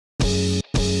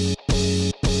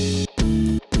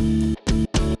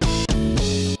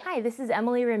Hi, this is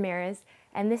Emily Ramirez,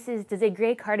 and this is Does a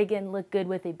Gray Cardigan Look Good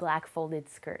with a Black Folded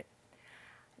Skirt?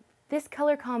 This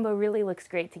color combo really looks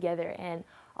great together, and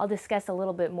I'll discuss a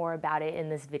little bit more about it in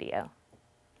this video.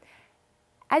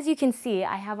 As you can see,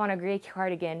 I have on a gray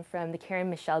cardigan from the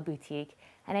Karen Michelle boutique,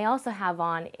 and I also have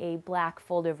on a black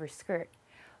fold-over skirt.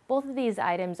 Both of these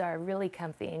items are really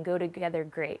comfy and go together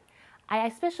great. I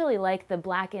especially like the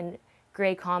black and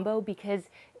gray combo because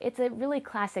it's a really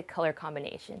classic color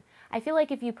combination. I feel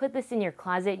like if you put this in your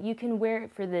closet, you can wear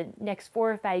it for the next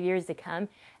 4 or 5 years to come,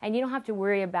 and you don't have to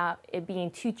worry about it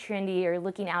being too trendy or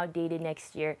looking outdated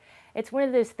next year. It's one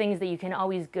of those things that you can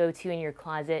always go to in your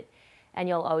closet and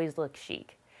you'll always look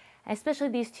chic. Especially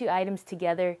these two items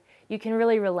together, you can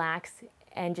really relax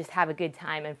and just have a good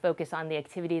time and focus on the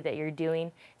activity that you're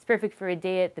doing. It's perfect for a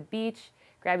day at the beach,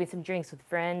 grabbing some drinks with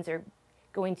friends, or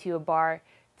going to a bar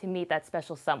to meet that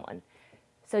special someone.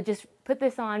 So just put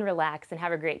this on, relax, and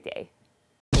have a great day.